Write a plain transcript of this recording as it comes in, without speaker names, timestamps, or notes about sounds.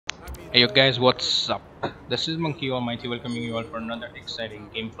Hey you guys, what's up? This is Monkey Almighty welcoming you all for another exciting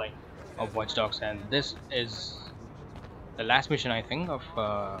gameplay of Watch Dogs, and this is the last mission I think of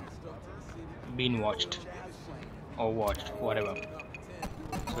being watched or watched, whatever.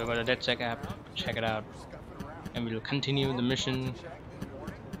 So we've got a DedSec app, check it out, and we'll continue the mission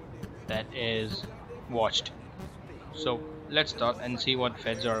that is watched. So let's start and see what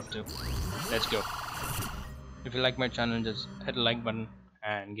feds are up to. Let's go. If you like my channel, just hit the like button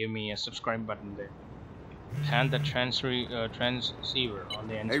and give me a subscribe button there. And the transceiver on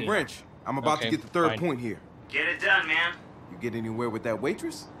the antenna. Hey Wrench, I'm about to get the third point here. Get it done, man. You get anywhere with that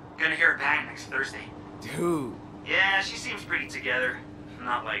waitress? Gonna hear her bang next Thursday. Dude. Yeah, she seems pretty together.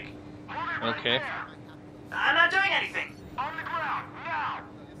 Not like... Okay. I'm not doing anything. On the ground, now.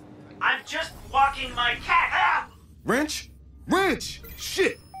 I'm just walking my cat. Ah! Wrench? Wrench!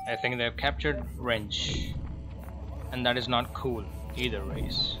 Shit! I think they've captured Wrench. And that is not cool either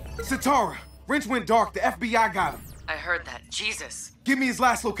ways. Sitara! Wrench went dark. The FBI got him. I heard that. Jesus. Give me his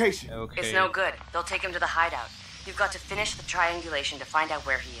last location. Okay. It's no good. They'll take him to the hideout. You've got to finish the triangulation to find out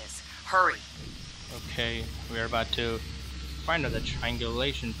where he is. Hurry. Okay, we're about to find out the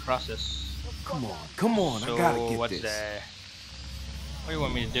triangulation process. Come on, So I gotta get what's this. what do you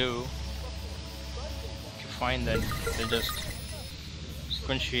want me to do? To find that they just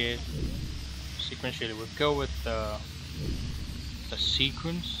sequentially we'll go with the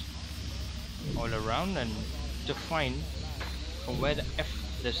sequence all around and to find from where the F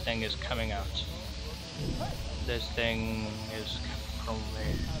this thing is coming out. This thing is from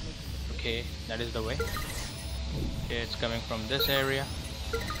where? Okay, that is the way. Okay, it's coming from this area.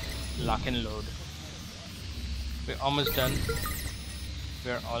 Lock and load. We're almost done.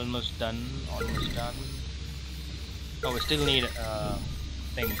 We're almost done. Almost done. Oh, we still need a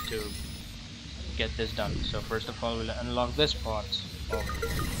thing to get this done. So first of all, we'll unlock this part of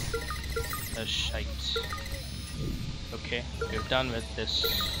the shite. Okay, we're done with this.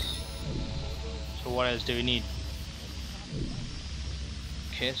 So what else do we need?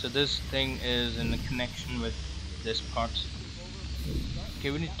 Okay, so this thing is in the connection with this part.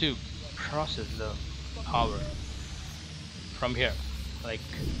 Okay, we need to process the power from here, like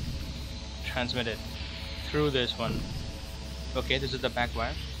transmit it through this one. Okay, this is the back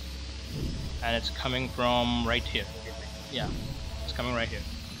wire and it's coming from right here. Yeah, it's coming right here.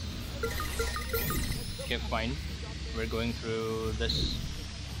 Okay, fine. We're going through this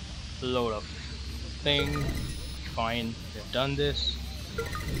load of thing. Fine, we've done this.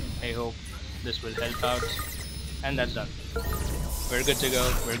 I hope this will help out. And that's done. We're good to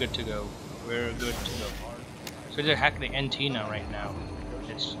go. We're good to go. We're good to go. So they're hacking the NT now right now.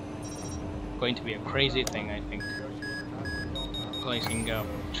 It's going to be a crazy thing, I think. Placing a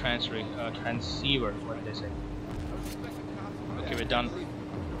transceiver, what did they say? Okay, we're done.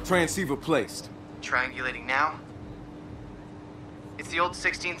 Transceiver placed. Triangulating now. It's the old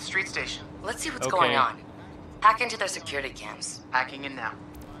 16th Street Station. Let's see what's going on. Hack into their security cams. Hacking in now.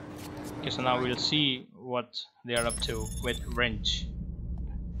 Okay, so now we'll see what they are up to with Wrench.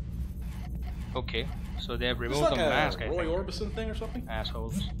 Okay, so they have removed the mask, I Roy think. Orbison thing or something?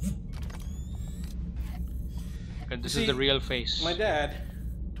 Assholes. Okay, this is the real face. My dad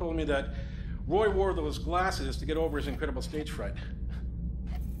told me that Roy wore those glasses to get over his incredible stage fright.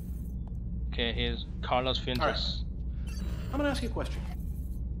 Okay, here's Carlos Fuentes. I'm gonna ask you a question.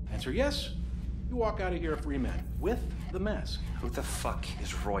 Answer yes, you walk out of here a free man with the mask. Who the fuck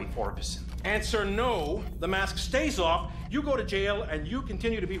is Roy Orbison? Answer no, the mask stays off, you go to jail, and you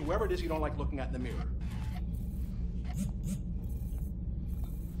continue to be whoever it is you don't like looking at in the mirror.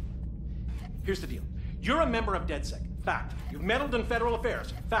 Here's the deal. You're a member of DedSec. Fact. You've meddled in federal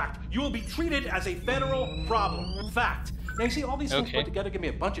affairs. Fact. You will be treated as a federal problem. Fact. Now you see, all these things put together give me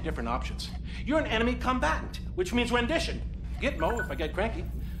a bunch of different options. You're an enemy combatant, which means rendition. Gitmo if I get cranky.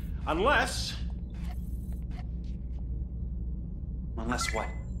 Unless Unless what?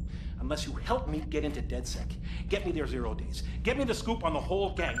 Unless you help me get into DedSec. Get me there 0 days. Get me the scoop on the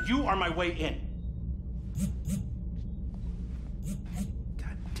whole gang. You are my way in.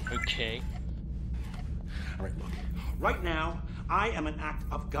 God damn. Okay. All right, look. Right now, I am an act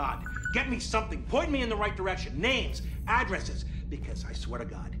of God. Get me something. Point me in the right direction. Names, addresses. Because I swear to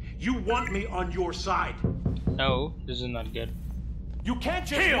God, you want me on your side. No, this is not good. You can't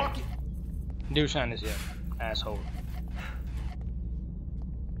just walk in. Dusan is here, asshole.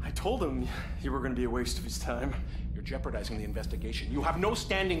 I told him you were going to be a waste of his time. You're jeopardizing the investigation. You have no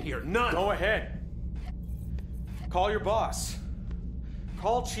standing here. None. Go ahead. Call your boss.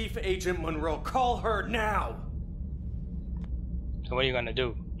 Call Chief Agent Monroe. Call her now. So what are you gonna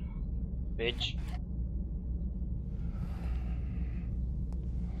do, bitch?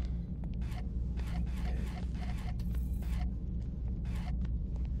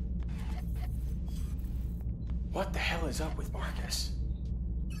 What the hell is up with Marcus?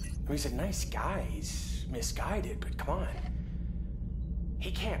 I mean, he's a nice guy. He's misguided, but come on.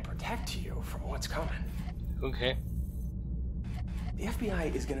 He can't protect you from what's coming. Okay. The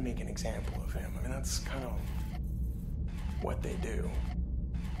FBI is gonna make an example of him. I mean, that's kind of what they do.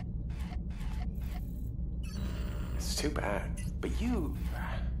 It's too bad. But you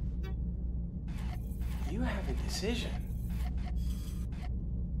have a decision.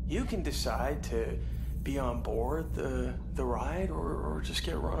 You can decide to be on board the ride or just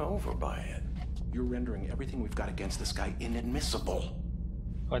get run over by it. You're rendering everything we've got against this guy inadmissible.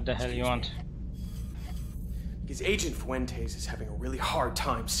 What the hell you want? Because Agent Fuentes is having a really hard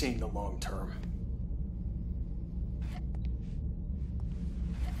time seeing the long term.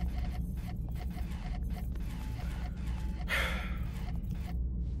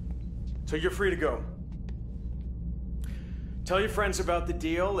 So you're free to go. Tell your friends about the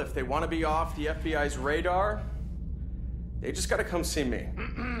deal. If they want to be off the FBI's radar, they just gotta come see me.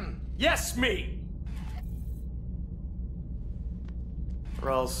 Yes, me!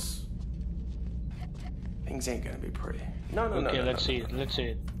 Or else things ain't gonna be pretty. No. Okay, let's see it. Let's see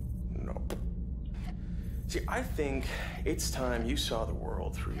it. No. See, I think it's time you saw the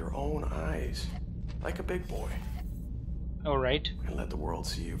world through your own eyes, like a big boy. All right. And let the world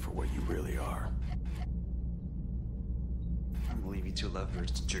see you for what you really are. I don't believe you two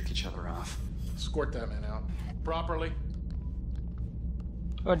lovebirds to jerk each other off. Escort that man out. Properly.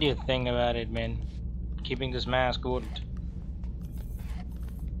 What do you think about it, man? Keeping this mask would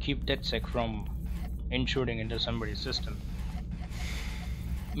keep DedSec from intruding into somebody's system.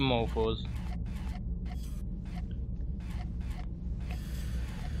 Mofos.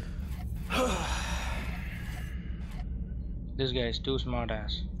 This guy is too smart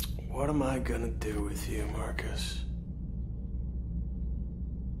ass. What am I gonna do with you, Marcus?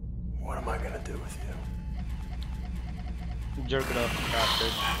 What am I gonna do with you? Jerk it off,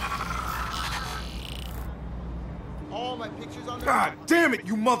 bastard. All my pictures on God damn it,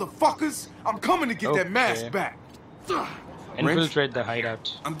 you motherfuckers! I'm coming to get that mask back. Infiltrate the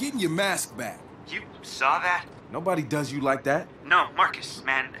hideout. I'm getting your mask back. You saw that? Nobody does you like that. No, Marcus,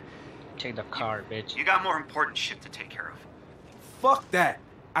 man. Take the car, bitch. You got more important shit to take care of. Fuck that.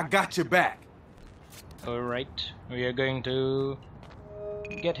 I got your back. Alright, we are going to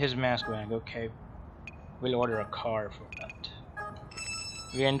get his mask back, okay. We'll order a car for that.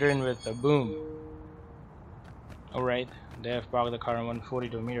 We enter in with a boom. Alright, they have parked the car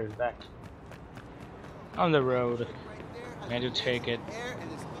 142 meters back. On the road. I need to take it.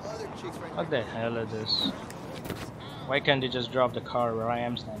 What the hell is this? Why can't they just drop the car where I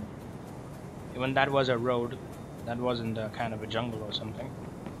am standing? Even that was a road. That wasn't a kind of a jungle or something.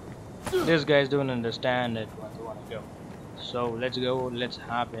 These guys don't understand it when they want to go. So let's go, let's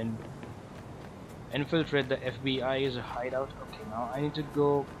hop in. Infiltrate the FBI's hideout. Okay, now I need to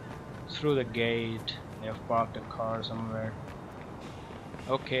go through the gate. They have parked a car somewhere.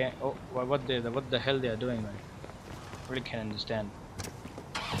 Okay, oh, what the hell they are doing, man? Really can't understand.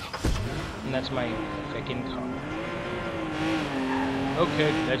 And that's my fucking car.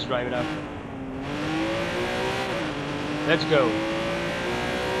 Okay, let's drive it up. Let's go.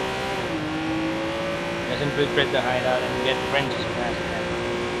 Let's infiltrate the hideout and get French's mask back.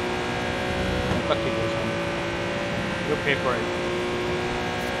 And fuck you, Dusan. You'll pay for it.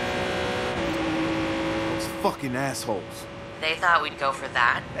 Those fucking assholes. They thought we'd go for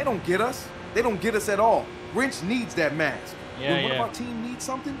that. They don't get us. They don't get us at all. Wrench needs that mask. Yeah, when one yeah. of our team needs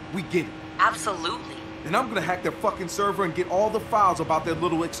something, we get it. Absolutely. Then I'm gonna hack their fucking server and get all the files about their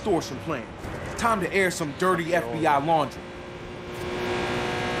little extortion plan. Time to air some dirty FBI laundry.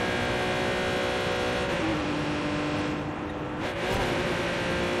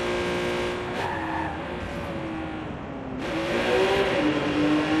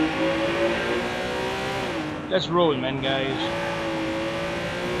 Let's roll, man, guys.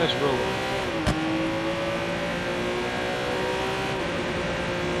 Let's roll. Yeah.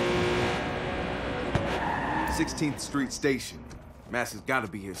 16th Street Station. Mask has gotta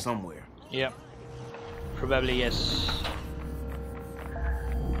be here somewhere. Yep. Probably yes.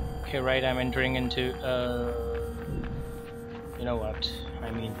 Okay, right, I'm entering into, you know what,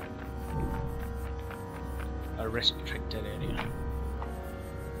 I mean, a restricted area.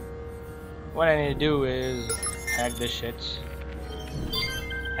 What I need to do is hack this shit.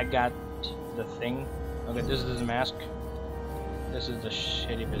 I got the thing. Okay, this is the mask. This is the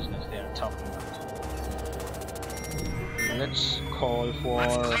shitty business they are talking about. Let's call for...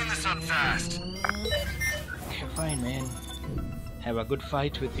 Let's clean this up fast. Okay, fine, man. Have a good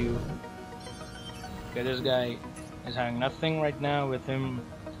fight with you. Okay, this guy is having nothing right now with him.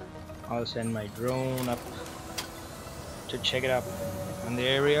 I'll send my drone up to check it up in the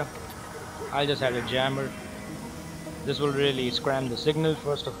area. I'll just have a jammer. This will really scram the signal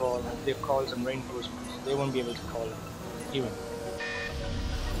first of all. If they call some reinforcements, they won't be able to call it even.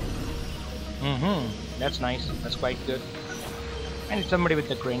 That's nice. That's quite good. I need somebody with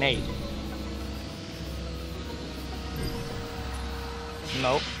a grenade.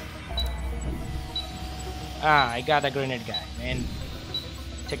 Nope. Ah, I got a grenade guy, man.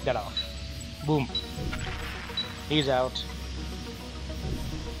 Take that off. Boom. He's out.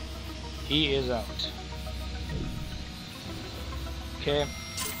 He is out. Okay.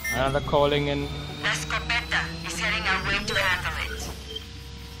 Another calling in. The Scopetta is heading our way to handle it.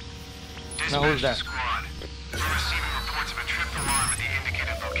 Now who's that? Squad. We're receiving reports of a tripped alarm at the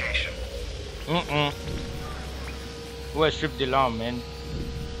indicated location. Where's tripped alarm, man?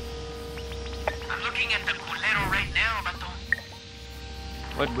 I'm looking at the Bolero right now, Baton.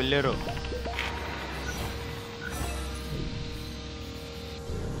 What Bolero?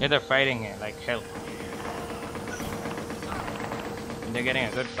 Yeah, they're fighting here like hell. They're getting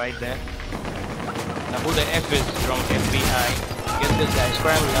a good fight there. Now who the F is from FBI? Get this guy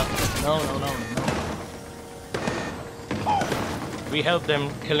scrambled up. No. We helped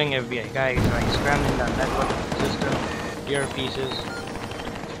them killing FBI guys by scrambling that network system, earpieces.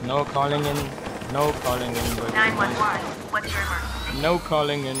 No calling in. No calling in. 911, what's your emergency? No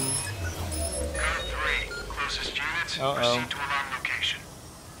calling in. Code 3. Closest units. Uh-oh. Proceed to alarm location.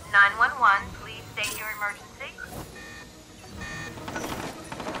 911, please state your emergency.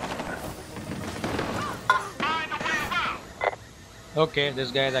 Find a way around. Okay,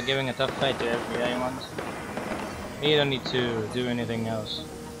 these guys are giving a tough fight to FBI ones. He don't need to do anything else.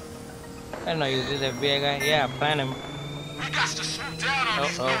 I don't know, is this FBI guy? Yeah, plan him. We got to swoop down on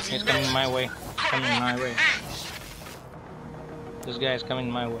these nosy He's coming nuts. my way. Coming my way. Hey, This guy is coming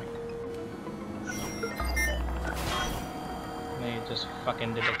my way. They just fucking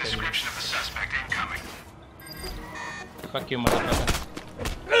have a detected me. description of the suspect incoming. Fuck you, motherfucker.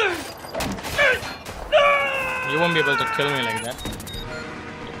 You won't be able to kill me like that.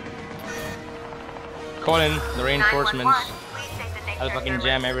 Call in the reinforcements. 911, please state the nature I'll of fucking your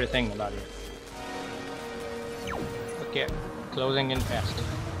jam emergency. everything about it. Okay, closing in fast.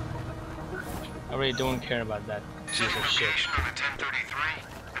 I really don't care about that piece of shit. Location on a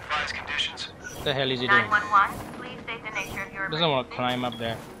 1033. Advise conditions. What the hell is he doing? 911, please state the nature of your Doesn't want to emergency. climb up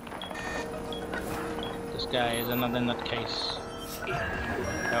there. This guy is another nutcase.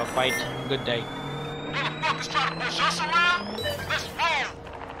 Have a fight. Good day. Motherfuckers trying to push us around? Let's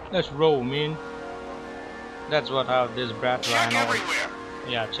roll. Let's roll, man. That's what how this brat Check ran on. everywhere.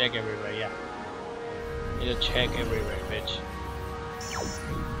 Yeah, check everywhere. Yeah. You check everywhere, bitch.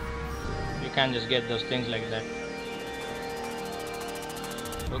 You can't just get those things like that.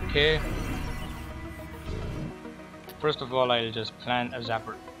 Okay. First of all, I'll just plant a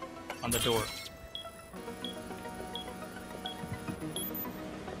zapper on the door.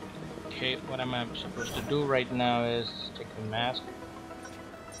 Okay, what am I supposed to do right now is take the mask.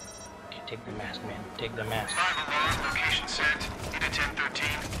 Okay, take the mask, man. Take the mask. 5 alarm. Location set. Into 1013.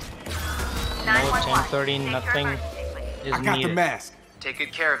 No 911, 1030, state your nothing emergency, please. is I got needed. the mask. Take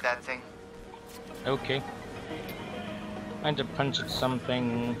good care of that thing. Okay. I had to punch at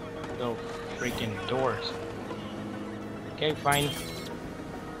something. Oh, freaking doors. Okay, fine.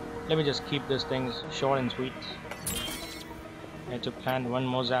 Let me just keep these things short and sweet. I had to plant one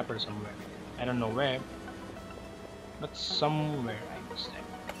more zapper somewhere. I don't know where, but somewhere I must say.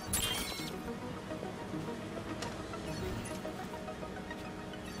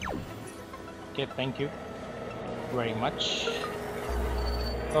 Okay, thank you very much.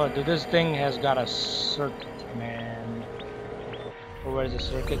 Oh, this thing has got a circuit, man. Oh, where's the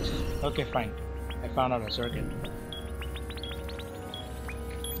circuit? Okay, fine. I found out a circuit.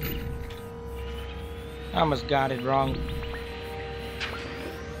 I almost got it wrong.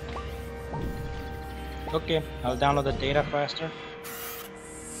 Okay, I'll download the data faster.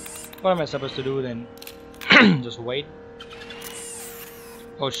 What am I supposed to do then? Just wait.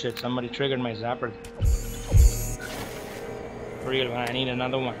 Oh shit, somebody triggered my zapper. For real, I need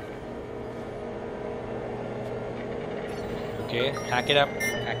another one. Okay, hack it up,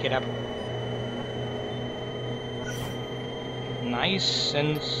 hack it up. Nice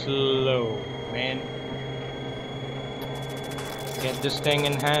and slow, man. Get this thing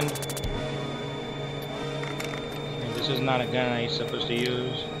in hand. Okay, this is not a gun I'm supposed to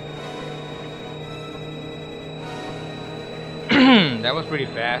use. That was pretty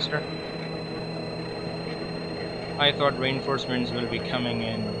faster. I thought reinforcements will be coming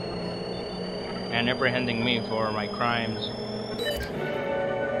in and apprehending me for my crimes.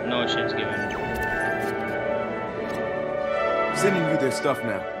 No shit's given. Sending you their stuff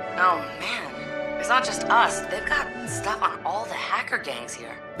now. Oh man, it's not just us. They've got stuff on all the hacker gangs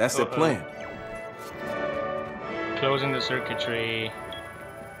here. That's their plan. Closing the circuitry.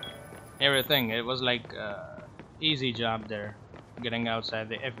 Everything. It was like easy job there. Getting outside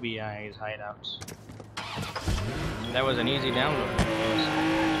the FBI's hideouts. That was an easy download.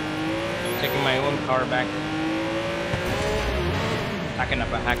 Taking my own car back. Hacking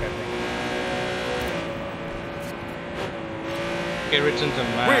up a hacker thing. Okay, Rich into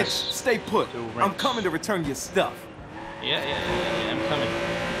mass. Rich, stay put. I'm coming to return your stuff. Yeah, I'm coming.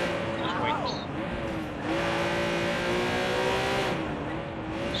 Just wait.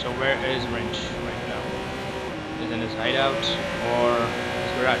 So where is Wrench right now? Is in his hideout or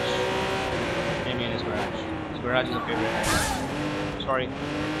his garage? Maybe in his garage. His garage is a favorite. Sorry.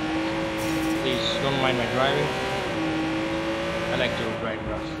 Please don't mind my driving. I like to drive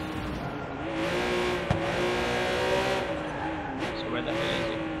rough. So where the hell is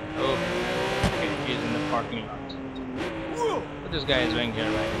he? Oh, okay, he's in the parking lot. What this guy is doing here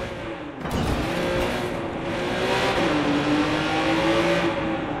right away?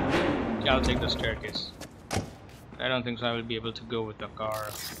 Yeah, I'll take the staircase. I don't think so I will be able to go with the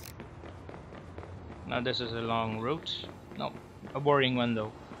car. Now this is a long route. No, a boring one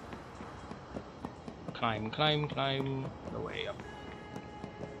though. Climb, climb, climb the way up.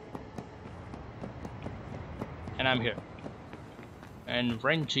 And I'm here. And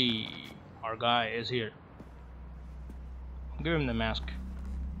Frenchy, our guy, is here. Give him the mask.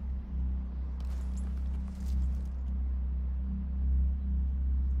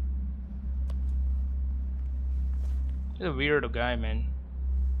 He's a weird guy, man.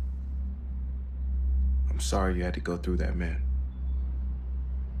 I'm sorry you had to go through that, man.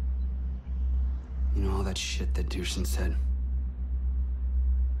 You know all that shit that Dusan said?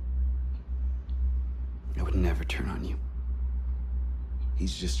 I would never turn on you.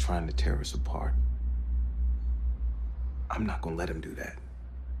 He's just trying to tear us apart. I'm not gonna let him do that.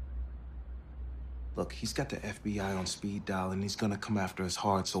 Look, he's got the FBI on speed dial and he's gonna come after us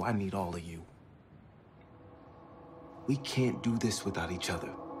hard, so I need all of you. We can't do this without each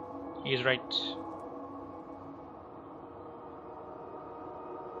other. He's right.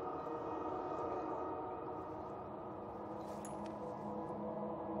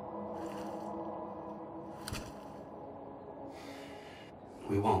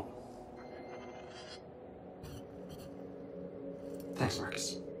 We won't. Thanks,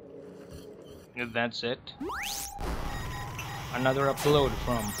 Marcus. That's it. Another upload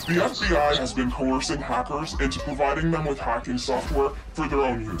from... The FBI has been coercing hackers into providing them with hacking software for their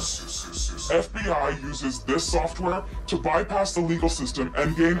own use. FBI uses this software to bypass the legal system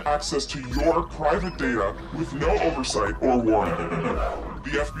and gain access to your private data with no oversight or warning.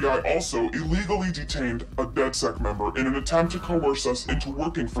 The FBI also illegally detained a DedSec member in an attempt to coerce us into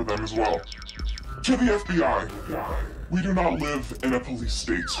working for them as well. To the FBI, we do not live in a police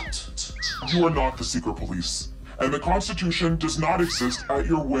state. You are not the secret police. And the Constitution does not exist at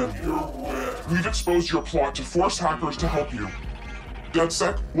your whim. We've exposed your plot to force hackers to help you.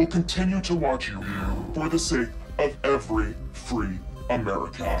 DedSec will continue to watch you for the sake of every free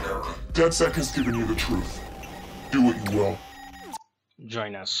American. DedSec has given you the truth. Do what you will.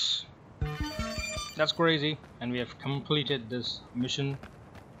 Join us. That's crazy, and we have completed this mission.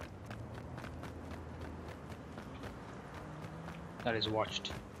 That is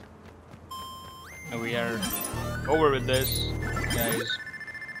watched. And we are over with this, guys.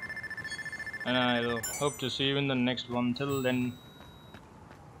 And I'll hope to see you in the next one. Till then,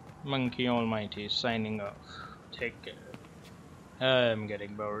 Monkey Almighty signing off. Take care. I'm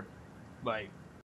getting bored. Bye.